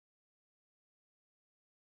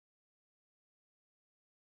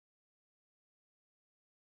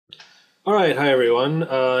Alright, hi everyone.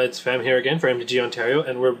 It's Fam here again for MTGOntario,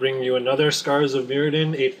 and we're bringing you another Scars of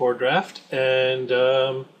Mirrodin 8-4 draft. And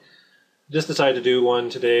just decided to do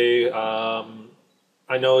one today. I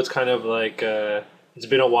know it's kind of like it's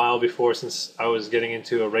been a while before since I was getting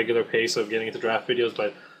into a regular pace of getting into draft videos, but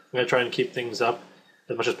I'm gonna try and keep things up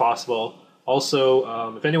as much as possible.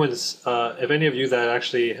 Also, if any of you that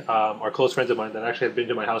actually are close friends of mine that actually have been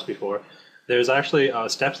to my house before, there's actually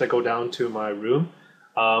steps that go down to my room,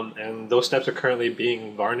 and those steps are currently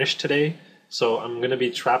being varnished today. So I'm gonna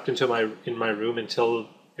be trapped in my room until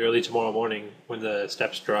early tomorrow morning when the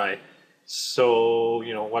steps dry. So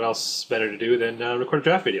what else better to do than record a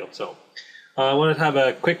draft video? So I want to have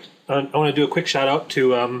a quick. I want to do a quick shout out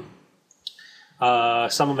to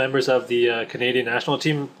some members of the Canadian national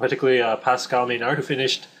team, particularly Pascal Maynard, who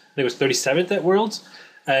finished, I think it was 37th at Worlds,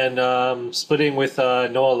 and splitting with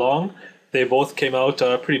Noah Long. They both came out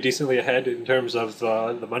pretty decently ahead in terms of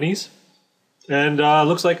the monies. And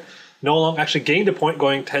looks like Noah Long actually gained a point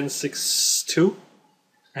going 10-6-2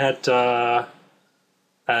 at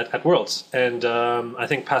Worlds. And I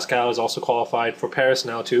think Pascal is also qualified for Paris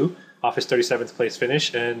now too, off his 37th place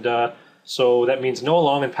finish. And so that means Noah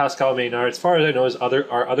Long and Pascal Maynard, as far as I know,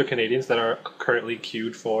 are other Canadians that are currently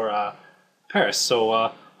queued for Paris.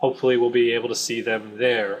 So hopefully we'll be able to see them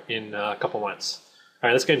there in a couple months. All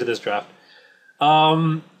right, let's get into this draft.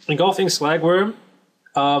 Engulfing Slagworm,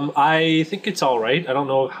 I think it's all right. I don't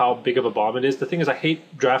know how big of a bomb it is. The thing is, I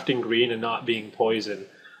hate drafting green and not being poison.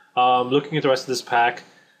 Looking at the rest of this pack,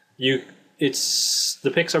 the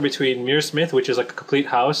picks are between Mirrorsmith, which is like a complete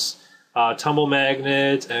house, Tumble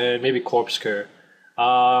Magnet, and maybe Corpse Cur.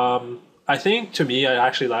 I think to me, I'd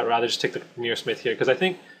actually rather just take the Mirrorsmith here because I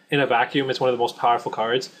think in a vacuum, it's one of the most powerful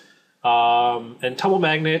cards. And Tumble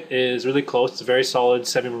Magnet is really close. It's a very solid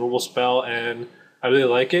semi-removal spell, and I really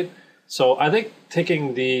like it. So I think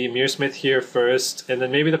taking the Mirrorsmith here first, and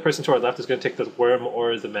then maybe the person to our left is going to take the Worm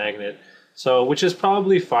or the Magnet. So, which is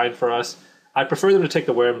probably fine for us. I prefer them to take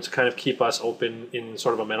the Worm to kind of keep us open in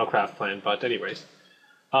sort of a Metalcraft plan, but anyways.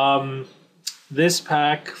 This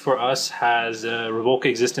pack for us has Revoke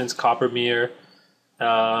Existence, Coppermere,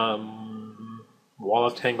 Wall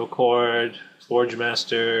of Tanglecord, Forge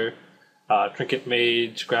Master, Trinket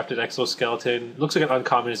Mage, Grafted Exoskeleton. Looks like an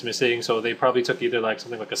uncommon is missing, so they probably took either like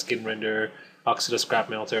something like a Skin Render, Oxida Scrap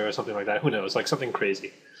Melter, or something like that. Who knows? Like something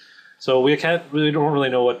crazy. So we don't really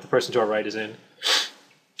know what the person to our right is in.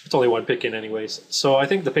 It's only one pick in, anyways. So I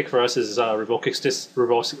think the pick for us is Revoke Existence.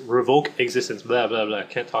 Blah blah blah.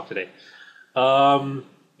 Can't talk today.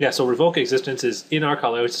 Yeah, so Revoke Existence is in our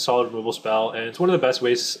color. It's a solid removal spell, and it's one of the best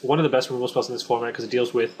removal spells in this format because it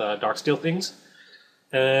deals with Darksteel things.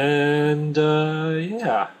 And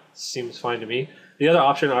yeah, seems fine to me. The other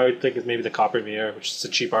option I would think is maybe the Copper Mirror, which is a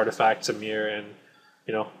cheap artifact, it's a mirror, and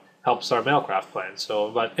helps our Metalcraft plan.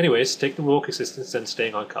 So, but anyways, take the Revoke Existence and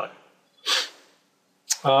staying on color.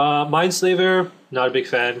 Mindslaver, not a big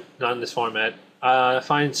fan, not in this format. I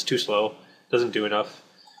find it's too slow, doesn't do enough.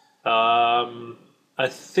 I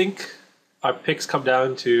think our picks come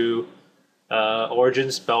down to Origin,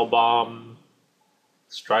 Spellbomb,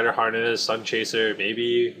 Strider Harness, Sun Chaser,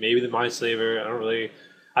 maybe the Mindslaver.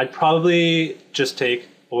 I'd probably just take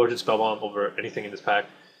Origin Spellbomb over anything in this pack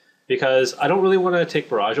because I don't really want to take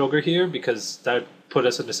Barrage Ogre here because that put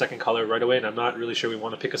us in the second color right away, and I'm not really sure we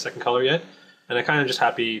want to pick a second color yet. And I'm kind of just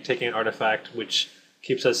happy taking an artifact which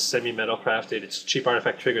keeps us semi-metal crafted. It's cheap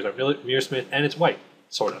artifact triggers our Mirrorsmith, and it's white,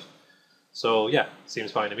 sort of. So yeah,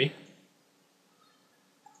 seems fine to me.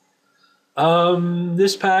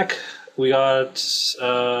 This pack we got.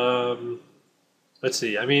 Let's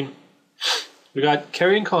see. I mean, we got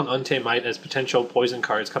Carrion Call and Untamed Might as potential poison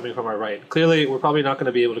cards coming from our right. Clearly, we're probably not going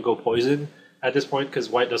to be able to go poison at this point because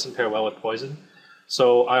white doesn't pair well with poison.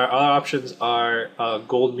 So our other options are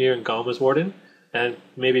Goldmere and Galma's Warden, and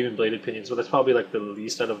maybe even Bladed Pinions. But that's probably like the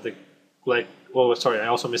least out of the I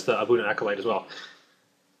also missed the Abuna Acolyte as well.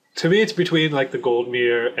 To me, it's between like the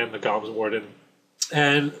Goldmere and the Galma's Warden.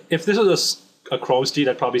 And if this was a Chrome Steed,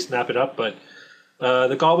 I'd probably snap it up. But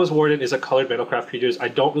the Galma's Warden is a colored Metalcraft creatures. I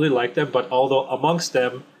don't really like them, but although amongst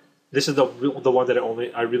them, this is the one that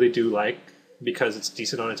I really do like because it's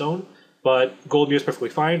decent on its own. But Goldmere is perfectly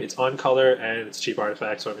fine. It's on color and it's cheap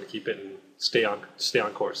artifact, so I'm going to keep it and stay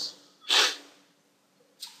on course.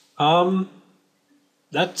 That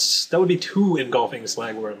would be 2 Engulfing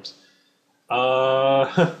Slagworms.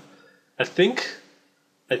 I think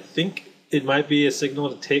it might be a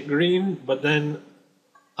signal to take green, but then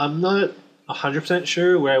I'm not 100%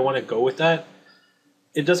 sure where I want to go with that.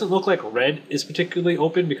 It doesn't look like red is particularly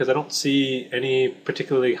open because I don't see any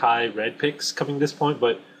particularly high red picks coming to this point,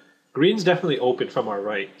 but Green's definitely open from our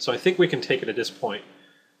right, so I think we can take it at this point.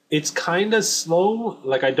 It's kind of slow.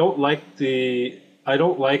 Like I don't like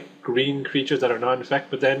green creatures that are non-effect,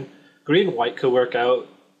 but then green white could work out.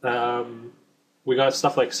 We got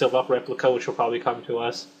stuff like Sylvop Replica, which will probably come to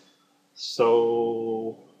us.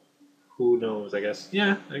 So who knows? I guess.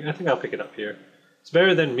 Yeah, I think I'll pick it up here. It's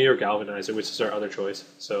better than Mirror Galvanizer, which is our other choice.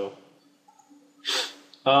 So,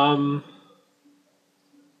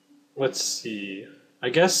 let's see. I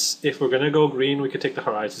guess if we're gonna go green, we could take the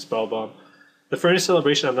Horizon Spellbomb. The Furnace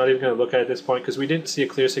Celebration I'm not even gonna look at this point because we didn't see a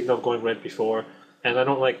clear signal of going red before, and I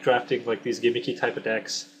don't like drafting like these gimmicky type of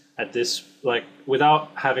decks at this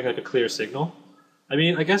without having like a clear signal. I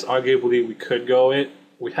mean, I guess arguably we could go it.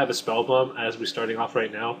 We have a Spellbomb as we're starting off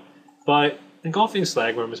right now, but Engulfing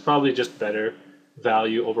Slagworm is probably just better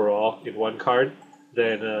value overall in one card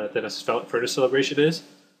than a Furnace Celebration is.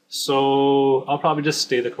 So I'll probably just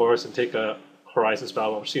stay the course and take a Horizon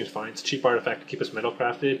Spellbomb, which seems fine. It's a cheap artifact to keep us metal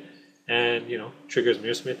crafted, and triggers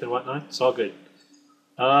Mirrorsmith and whatnot. It's all good.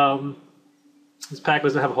 This pack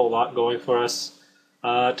doesn't have a whole lot going for us.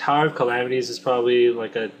 Tower of Calamities is probably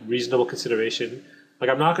like a reasonable consideration. Like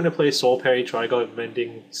I'm not going to play Soul Parry, Trigon,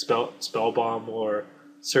 Mending, Spellbomb, or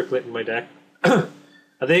Circlet in my deck.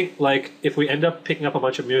 I think like if we end up picking up a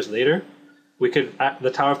bunch of mirrors later, we could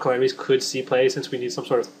the Tower of Calamities could see play since we need some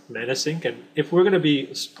sort of mana sink. And if we're going to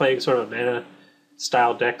be playing sort of a mana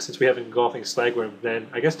style deck since we have Engulfing Slagworm, then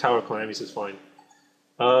I guess Tower of Calamities is fine.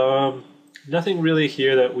 Nothing really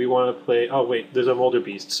here that we want to play. Oh wait, there's a Molder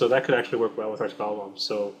Beast, so that could actually work well with our Spellbomb.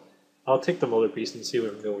 So I'll take the Molder Beast and see where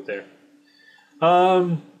we can go with there.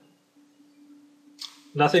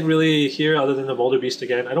 Nothing really here other than the Molder Beast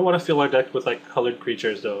again. I don't want to fill our deck with like colored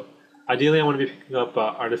creatures though. Ideally, I want to be picking up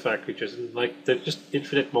artifact creatures, and like there's just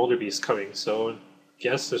infinite Molder Beasts coming. So I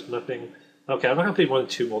guess there's nothing. Okay, I'm not gonna play more than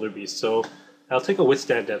 2 Molder Beasts, so I'll take a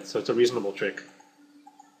Withstand Death. So it's a reasonable trick.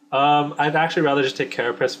 I'd actually rather just take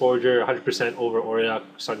Carapace Forger 100% over Auriok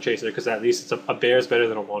Sunchaser because at least it's a bear is better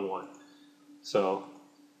than a 1/1. So,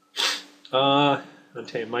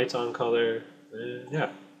 Untamed Might's on color. Yeah.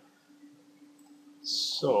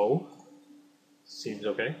 So, seems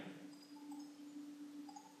okay.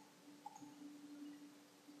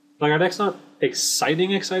 Like our deck's not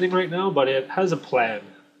exciting right now, but it has a plan.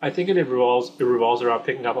 I think it revolves around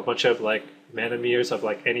picking up a bunch of like mana mirrors of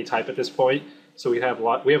like any type at this point. So we have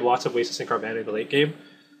lots of ways to sink our mana in the late game,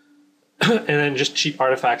 and then just cheap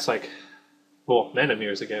artifacts like, well, mana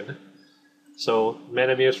mirrors again. So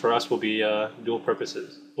mana mirrors for us will be dual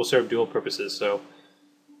purposes. Will serve dual purposes. So,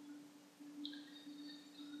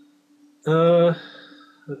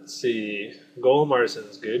 let's see. Golem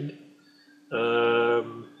Artisan's good. I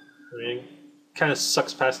mean, kind of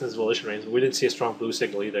sucks past his Volition range, but we didn't see a strong blue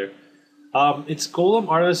signal either. It's Golem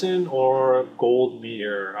Artisan or Gold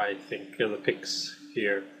Meteor, I think, are the picks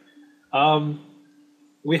here.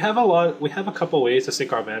 We have a couple ways to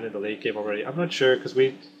sink our mana in the late game already. I'm not sure because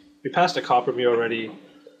we passed a Copper Mirror already.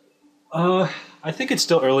 I think it's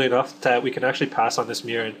still early enough that we can actually pass on this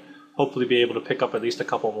mirror and hopefully be able to pick up at least a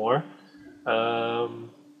couple more.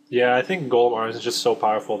 Yeah, I think Golem Artisan is just so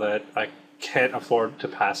powerful that I can't afford to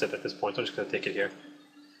pass it at this point. So I'm just gonna take it here.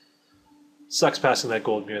 Sucks passing that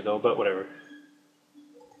gold mirror though, but whatever.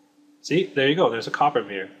 See, there you go. There's a copper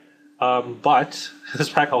mirror. But this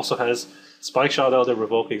pack also has Spike-Shot Elder,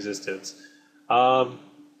 Revoke Existence. I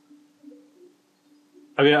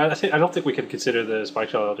mean, I don't think we can consider the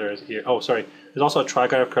Spike-Shot Elder as here. Oh, sorry. There's also a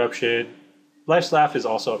Trigon of Corruption. Life's Laugh is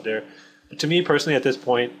also up there. But to me personally, at this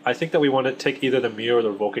point, I think that we want to take either the mirror or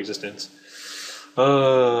the Revoke Existence.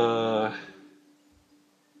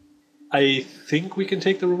 I think we can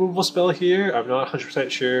take the removal spell here. I'm not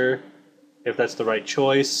 100% sure if that's the right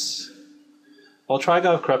choice. Well,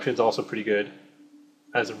 Trigon of Corruption is also pretty good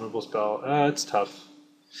as a removal spell. It's tough.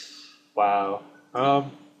 Wow.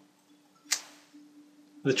 The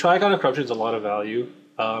Trigon of Corruption is a lot of value.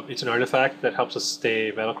 It's an artifact that helps us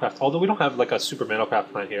stay Metalcraft, although we don't have like a super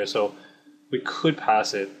Metalcraft plan here, so we could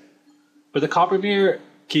pass it. But the Copper Mirror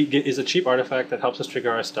is a cheap artifact that helps us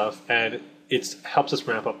trigger our stuff, and it helps us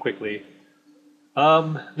ramp up quickly.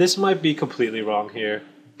 This might be completely wrong here,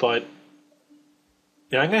 but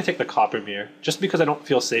yeah, I'm going to take the Copper Mirror, just because I don't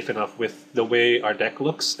feel safe enough with the way our deck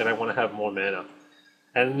looks, and I want to have more mana.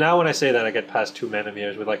 And now when I say that, I get past 2 mana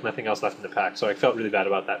mirrors with like nothing else left in the pack, so I felt really bad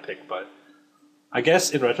about that pick, but I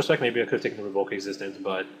guess in retrospect, maybe I could have taken the Revoke Existence,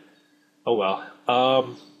 but oh well.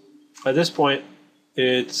 At this point,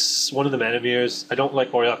 it's one of the mana mirrors. I don't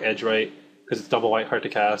like Auriok Edgewright, because it's double white, hard to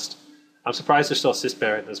cast. I'm surprised there's still a Sis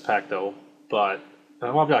Bear in this pack though, but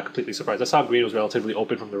well, I'm not completely surprised. I saw green was relatively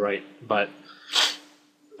open from the right, but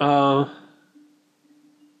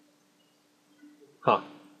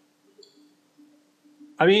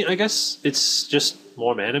I mean, I guess it's just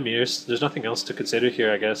more mana mirrors. There's nothing else to consider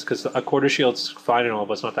here, I guess, because a quarter shield's fine and all,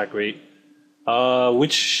 but it's not that great.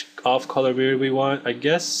 Which off-color mirror we want? I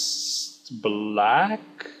guess black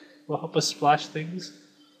will help us splash things.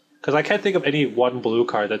 Because I can't think of any one blue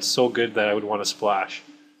card that's so good that I would want to splash.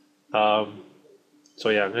 So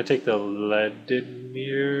yeah, I'm going to take the leaded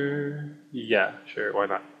mirror. Yeah, sure, why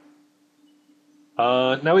not?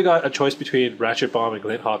 Now we got a choice between Ratchet Bomb and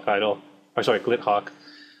Glinthawk Idol. Or sorry, Glinthawk.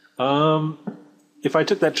 If I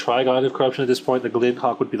took that Trigon of Corruption at this point, the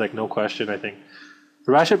Glinthawk would be like no question, I think.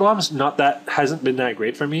 The Ratchet Bomb's hasn't been that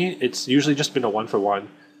great for me. It's usually just been a 1-for-1.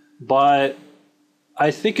 But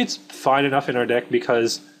I think it's fine enough in our deck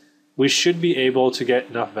because we should be able to get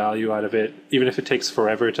enough value out of it, even if it takes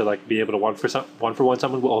forever to like be able to one-for-one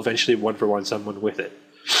someone. We'll eventually one-for-one someone with it.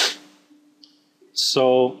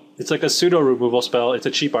 So it's like a pseudo removal spell. It's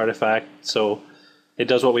a cheap artifact, so it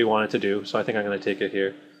does what we want it to do. So I think I'm going to take it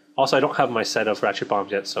here. Also, I don't have my set of Ratchet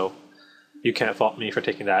Bombs yet, so you can't fault me for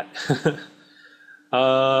taking that.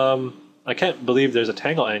 I can't believe there's a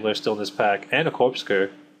Tangle Angler still in this pack and a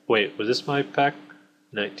Corpscur. Wait, was this my pack?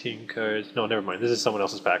 19 cards. No, never mind. This is someone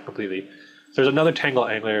else's pack completely. There's another Tangle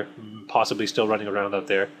Angler possibly still running around out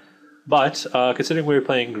there. But considering we're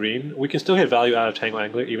playing green, we can still get value out of Tangle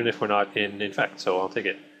Angler even if we're not in Infect, so I'll take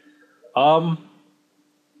it. I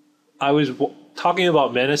was talking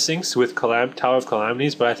about Mana Sinks with Tower of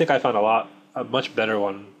Calamities, but I think I found a much better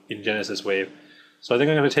one in Genesis Wave. So I think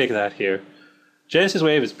I'm going to take that here. Genesis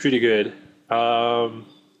Wave is pretty good.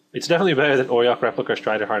 It's definitely better than Oriok Replica or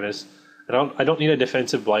Strider Harness. I don't need a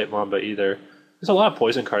defensive Blight Mamba either. There's a lot of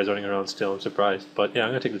poison cards running around still, I'm surprised. But yeah, I'm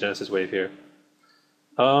going to take the Genesis Wave here.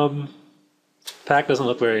 Pack doesn't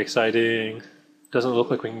look very exciting. Doesn't look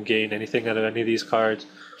like we can gain anything out of any of these cards.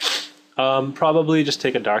 Probably just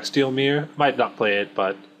take a Darksteel Mirror. Might not play it,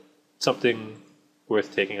 but something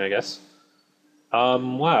worth taking, I guess.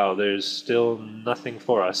 Wow, there's still nothing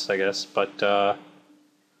for us, I guess. But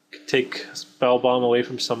take Spell Bomb away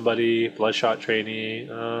from somebody, Bloodshot Trainee.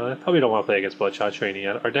 I probably don't want to play against Bloodshot Trainee.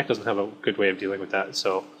 Our deck doesn't have a good way of dealing with that,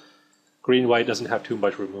 so green-white doesn't have too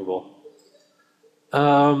much removal.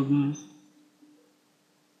 I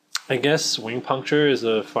guess Wing Puncture is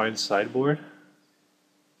a fine sideboard.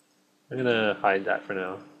 I'm gonna hide that for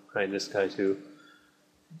now. Hide this guy too.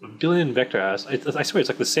 Billion Vector Ass. I swear it's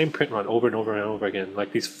like the same print run over and over and over again.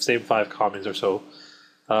 Like these same 5 commons or so.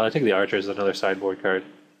 I think the Archer is another sideboard card.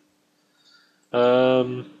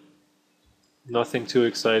 Nothing too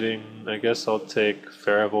exciting. I guess I'll take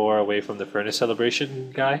Faravor away from the Furnace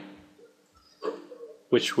Celebration guy.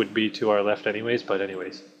 Which would be to our left anyways, but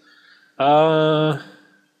anyways. Yeah,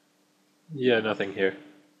 nothing here.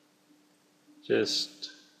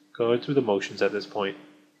 Just going through the motions at this point.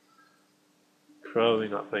 Probably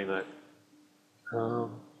not playing that.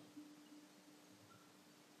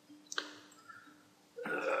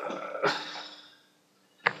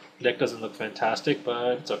 Deck doesn't look fantastic,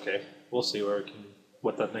 but it's okay. We'll see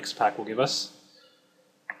what the next pack will give us.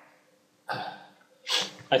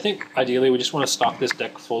 I think ideally we just want to stock this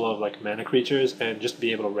deck full of like mana creatures and just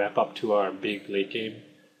be able to ramp up to our big late game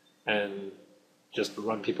and just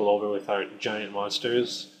run people over with our giant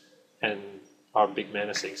monsters and our big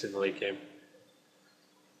mana sinks in the late game.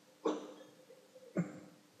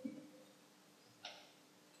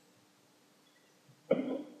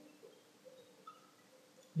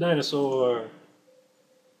 Dinosaur!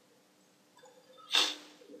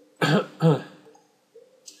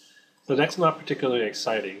 The deck's not particularly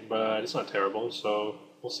exciting, but it's not terrible, so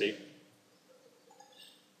we'll see.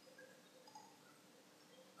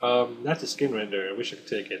 That's a skin render. I wish I could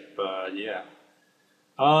take it, but yeah.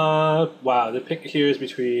 Wow, the pick here is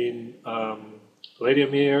between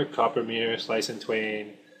Palladium Mirror, Copper Mirror, Slice and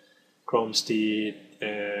Twain, Chrome Steed,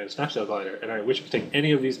 and Snapshot Glider. And I wish I could take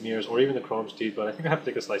any of these mirrors, or even the Chrome Steed, but I think I have to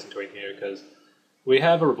take a Slice and Twain here because we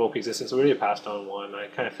have a Revoke Existence. We already passed on one. I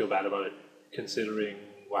kind of feel bad about it, considering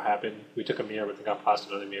what happened. We took a mirror, but then got past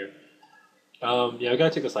another mirror. Yeah, I gotta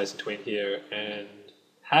take the Slice and Twain here, and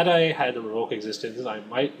had I had the Revoke Existence, I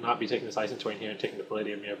might not be taking the Slice and Twain here and taking the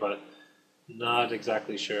Palladium Mirror, but not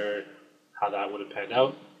exactly sure how that would have panned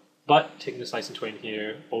out. But taking the Slice and Twain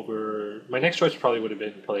here over... My next choice probably would have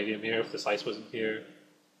been Palladium Mirror if the Slice wasn't here.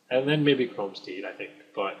 And then maybe Chrome Steed, I think.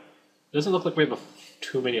 But it doesn't look like we have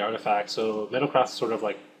too many artifacts, so Metalcraft is sort of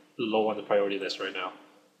like low on the priority list right now.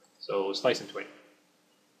 So Slice and Twain.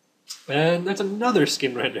 And that's another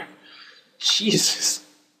skin render. Jesus.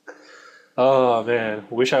 Oh man,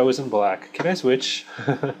 wish I was in black. Can I switch?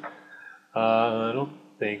 I don't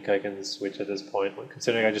think I can switch at this point,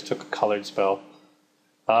 considering I just took a colored spell.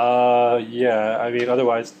 Yeah, I mean,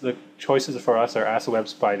 otherwise, the choices for us are Acid Web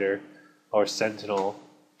Spider or Sentinel.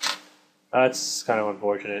 That's kind of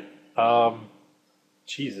unfortunate.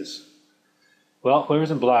 Jesus. Well,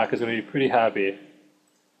 whoever's in black is going to be pretty happy.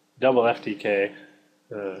 Double FTK.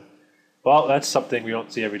 Well, that's something we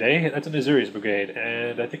don't see every day. That's an Azuri's Brigade,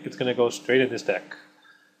 and I think it's going to go straight in this deck.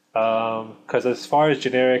 Because as far as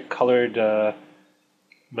generic colored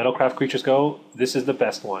Metalcraft creatures go, this is the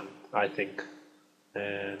best one, I think.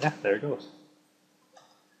 And yeah, there it goes.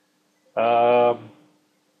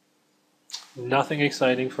 Nothing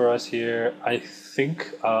exciting for us here. I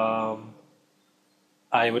think I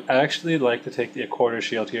would actually like to take the Quarter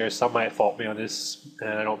Shield here. Some might fault me on this,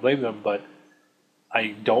 and I don't blame them, but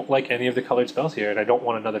I don't like any of the colored spells here, and I don't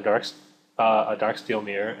want another a Darksteel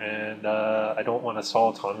Mirror, and I don't want a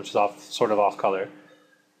Soliton, which is sort of off color.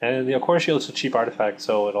 And the Quarter Shield is a cheap artifact,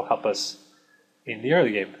 so it'll help us in the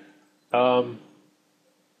early game.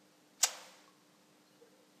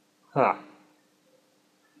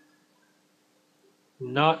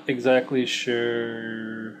 Not exactly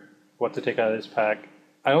sure what to take out of this pack.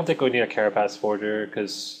 I don't think we need a Carapace Forger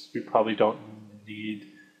because we probably don't need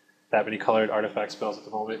that many colored artifact spells at the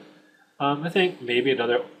moment. I think maybe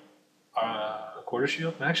another Quarter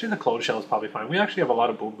Shield. Actually, the Clone Shell is probably fine. We actually have a lot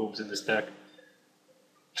of Boom Booms in this deck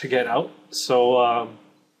to get out. So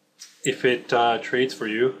if it trades for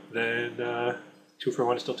you, then 2 for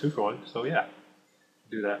 1 is still 2 for 1. So yeah,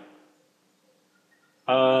 do that.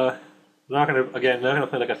 Not gonna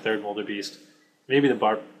play like a third Molder Beast. Maybe the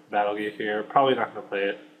Barb Battle Gear here. Probably not gonna play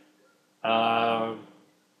it.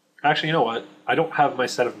 Actually, you know what? I don't have my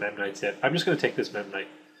set of Mem Knights yet. I'm just gonna take this Mem Knight.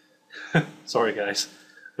 Sorry, guys.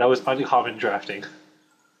 That was uncommon drafting.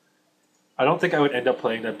 I don't think I would end up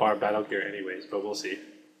playing that Barb Battle Gear anyways, but we'll see.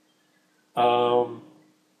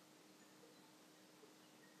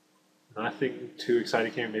 Nothing too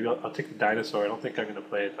exciting here. Maybe I'll take the Dinosaur. I don't think I'm gonna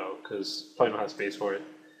play it though, because probably don't have space for it.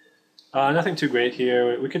 Nothing too great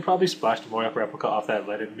here. We could probably splash the Moyak Replica off that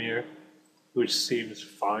Leaded Mirror, which seems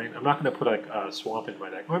fine. I'm not going to put like a Swamp in my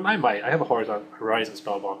deck. Or I might. I have a Horizon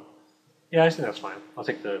Spellbomb. Yeah, I think that's fine. I'll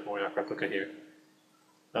take the Moyak Replica here.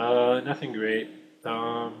 Nothing great.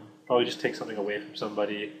 Probably just take something away from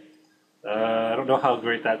somebody. I don't know how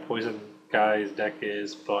great that Poison guy's deck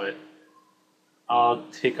is, but I'll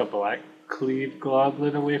take a Black Cleave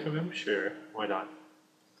Goblin away from him. Sure, why not?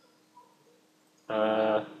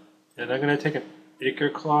 And I'm going to take an Ichor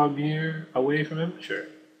Claw Mirror away from him. Sure.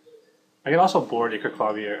 I can also board Ichor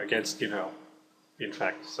Claw Mirror against,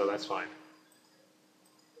 Infect, so that's fine.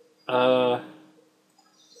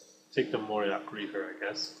 Take the Moriok Griever, I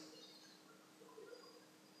guess.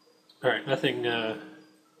 Alright, nothing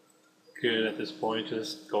good at this point,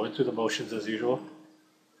 just going through the motions as usual.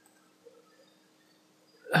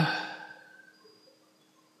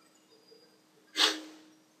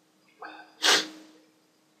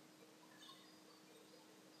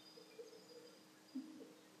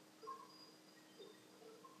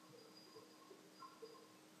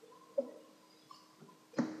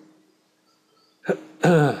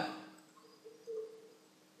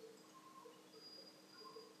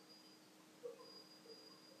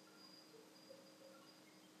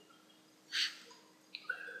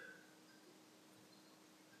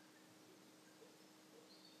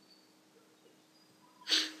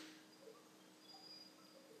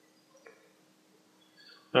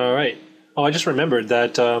 Alright. Oh, I just remembered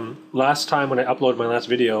that last time when I uploaded my last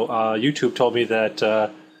video, YouTube told me that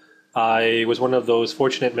I was one of those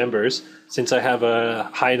fortunate members, since I have a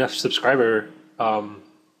high enough subscriber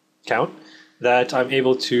count, that I'm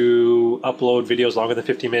able to upload videos longer than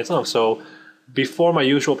 15 minutes long. So before, my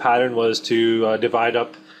usual pattern was to divide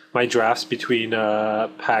up my drafts between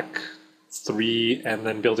pack 3 and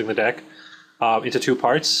then building the deck into 2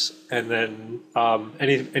 parts, and then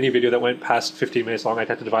any video that went past 15 minutes long, I'd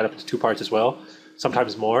have to divide up into 2 parts as well,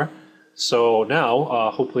 sometimes more. So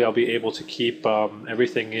now, hopefully I'll be able to keep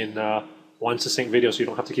everything in one succinct video so you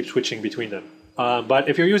don't have to keep switching between them. But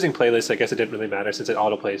if you're using playlists, I guess it didn't really matter since it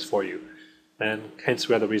autoplays for you. And hence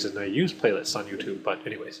the reason I use playlists on YouTube, but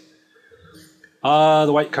anyways.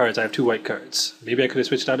 The white cards, I have 2 white cards. Maybe I could have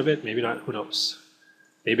switched out of it, maybe not, who knows.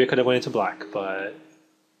 Maybe I could have went into black, but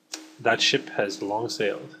that ship has long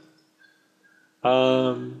sailed.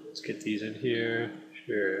 Let's get these in here,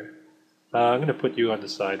 sure. I'm going to put you on the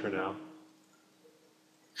side for now.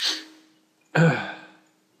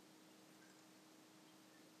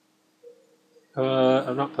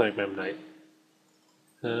 I'm not playing Mem Knight.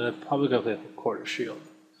 Probably going to play a Quarter Shield.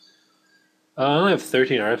 I only have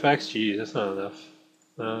 13 artifacts? Jeez, that's not enough.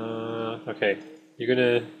 Okay, you're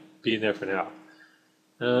going to be in there for now.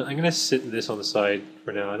 I'm gonna sit this on the side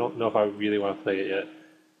for now. I don't know if I really want to play it yet.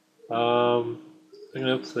 I'm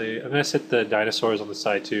gonna set the dinosaurs on the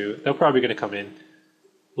side too. They're probably gonna come in.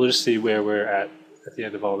 We'll just see where we're at the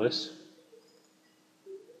end of all this.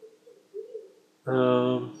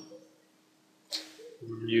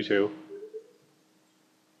 You two.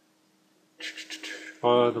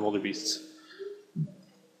 On the Molder Beasts.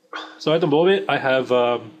 So at the moment, I have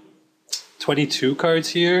 22 cards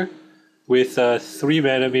here with 3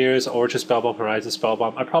 Mana Mirrors, Orchard Spellbomb, Horizon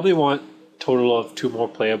Spellbomb. I probably want a total of 2 more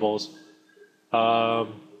playables.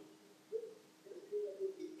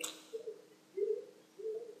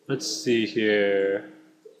 Let's see here.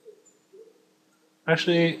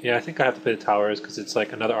 Actually, yeah, I think I have to play the Towers because it's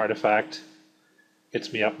like another artifact.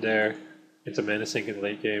 Gets me up there. It's a mana sink in the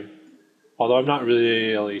late game. Although I'm not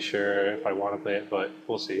really sure if I want to play it, but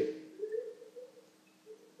we'll see.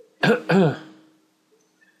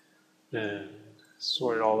 And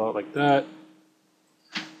sort it all out like that.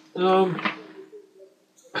 I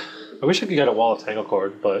wish I could get a Wall of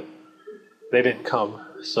Tanglecord, but they didn't come.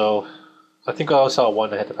 So I think I only saw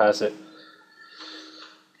one. I had to pass it.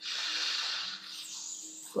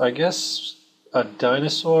 I guess a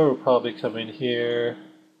dinosaur will probably come in here.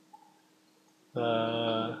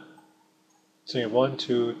 So 1,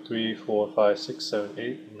 2, 3, 4, 5, 6, 7,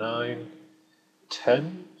 8, 9,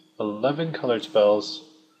 10, 11 colored spells.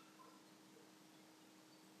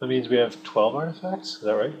 That means we have 12 artifacts. Is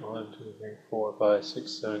that right? 1, 2, 3, 4, 5,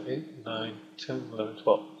 6, 7, 8, 9, 10, 11,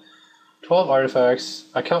 12. 12 artifacts.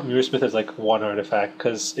 I count Mirrorsmith as like 1 artifact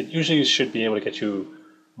because it usually should be able to get you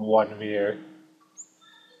 1 mirror.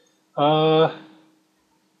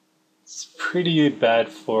 It's pretty bad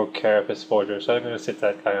for Carapace Forger, so I'm going to sit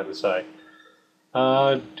that guy on the side.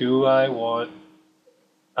 Do I want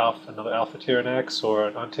another Alpha Tyrannax or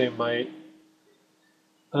an Untamed Might?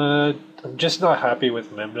 I'm just not happy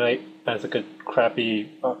with Memnite as like a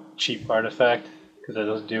crappy, cheap artifact because it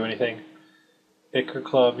doesn't do anything. Ichor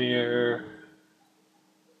Claw Mirror.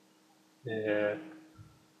 Yeah.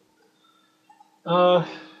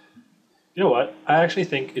 You know what? I actually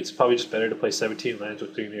think it's probably just better to play 17 lands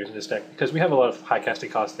with 3 mirrors in this deck because we have a lot of high casting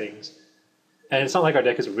cost things. And it's not like our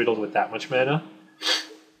deck is riddled with that much mana.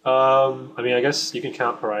 I mean, I guess you can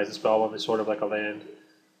count Horizon Spellbomb as sort of like a land.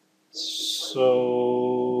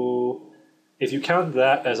 So if you count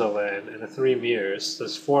that as a land and the 3 mirrors,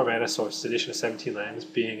 there's 4 mana sources, addition of 17 lands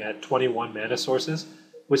being at 21 mana sources.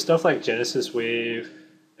 With stuff like Genesis Wave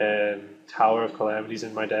and Tower of Calamities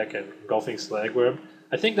in my deck and Engulfing Slagworm,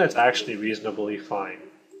 I think that's actually reasonably fine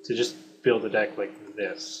to just build a deck like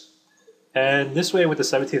this. And this way with the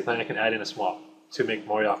 17th land I can add in a swap to make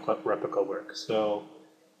Moriok Replica work. So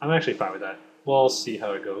I'm actually fine with that. We'll see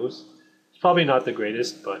how it goes. It's probably not the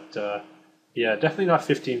greatest, but yeah, definitely not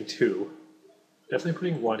 15-2. Definitely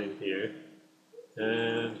putting 1 in here.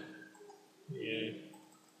 And yeah,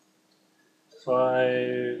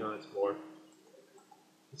 5, no, it's more.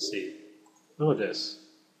 Let's see. Look at this.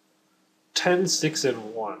 10, 6,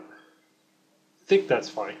 and 1. I think that's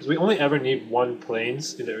fine, because we only ever need 1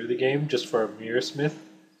 planes in the early game just for a Mirrorsmith.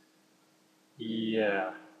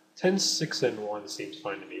 Yeah. 10, 6, and 1 seems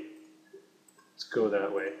fine to me. Let's go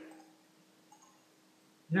that way.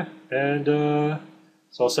 Yeah, and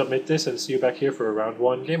so I'll submit this and see you back here for round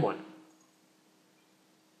 1, game 1.